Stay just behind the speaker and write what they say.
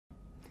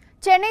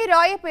Chennai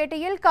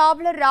ராயப்பேட்டையில்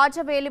காவலர்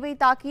ராஜவேலுவை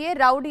தாக்கிய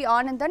ரவுடி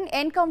ஆனந்தன்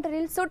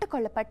என்கவுண்டரில் சுட்டுக்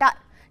கொல்லப்பட்டார்.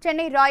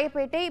 சென்னை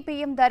ராயப்பேட்டை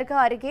PM தர்கா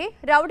அருகே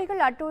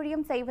ரவுடிகள்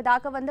அட்டூழியம்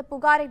செய்வதாக வந்த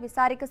புகாரை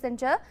விசாரிக்க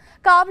சென்ற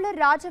காவலர்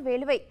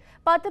ராஜவேலுவை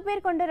 10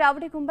 பேர் கொண்ட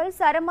ரவுடி கும்பல்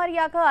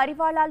சரமாரியாக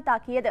அரிவாளால்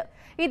தாக்கியது.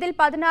 இதில்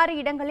 16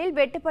 இடங்களில்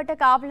வெட்டுப்பட்ட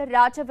காவலர்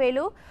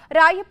ராஜவேலு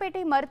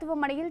ராயப்பேட்டை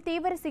மருத்துவமனையில்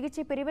தீவிர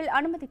சிகிச்சை பிரிவில்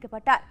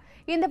அனுமதிக்கப்பட்டார்.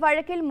 இந்த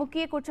வழக்கில்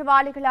முக்கிய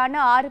குற்றவாளிகளான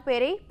 6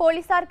 பேரை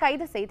போலீசார்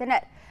கைது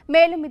செய்தனர்.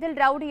 மேலும் இதில்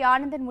ரவுடி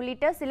ஆனந்தன்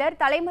உள்ளிட்ட சிலர்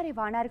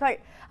தலைமறைவானார்கள்.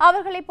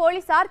 அவர்களை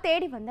போலீசார்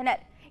தேடி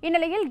வந்தனர்.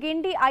 இந்நிலையில்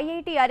கிண்டி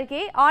ஐ.ஐ.ட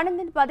அருகே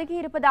ஆனந்தன்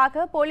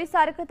பதுங்கியிருப்பதாக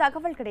போலீசாருக்கு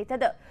தகவல்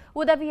கிடைத்தது.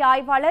 உதவி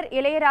ஆய்வாளர்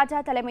இளையராஜா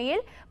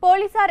தலைமையில்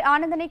போலீசார்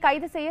ஆனந்தனை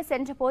கைது செய்ய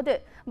சென்றபோது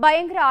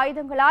பயங்கர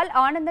ஆயுதங்களால்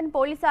ஆனந்தன்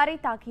போலீசாரை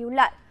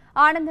தாக்கியுள்ளார்.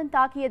 ஆனந்தன்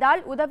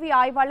தாக்கியதால் உதவி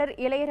ஆய்வாளர்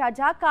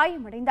இளையராஜா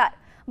காயமடைந்தார்.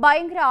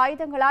 பயங்கர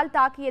ஆயுதங்களால்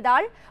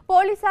தாக்கியதால்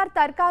போலீசார்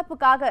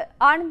தற்காப்புக்காக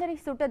ஆனந்தனை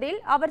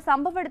சுட்டதில் அவர்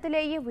சம்பவ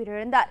இடத்திலேயே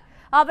உயிரிழந்தார்.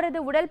 அவரது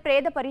உடல்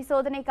பிரேத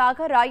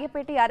பரிசோதனைக்காக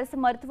ராயப்பேட்டை அரசு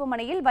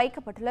மருத்துவமனையில்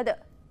வைக்கப்பட்டுள்ளது.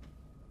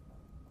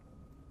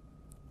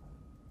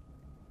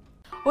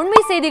 உண்மை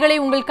செய்திகளை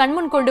உங்கள்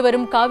கண்முன் கொண்டு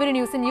வரும் காவிரி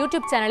நியூஸின்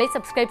யூடியூப் சேனலை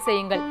சப்ஸ்கிரைப்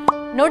செய்யுங்கள்.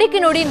 நொடிக்கு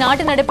நொடி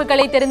நாட்டு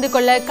நடப்புகளை தெரிந்து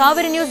கொள்ள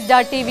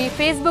kaverynews.tv,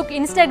 Facebook,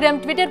 Instagram,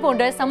 Twitter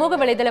போன்ற சமூக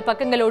வலைதள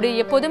பக்கங்களோடு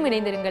எப்போதும்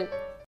இணைந்திருங்கள்.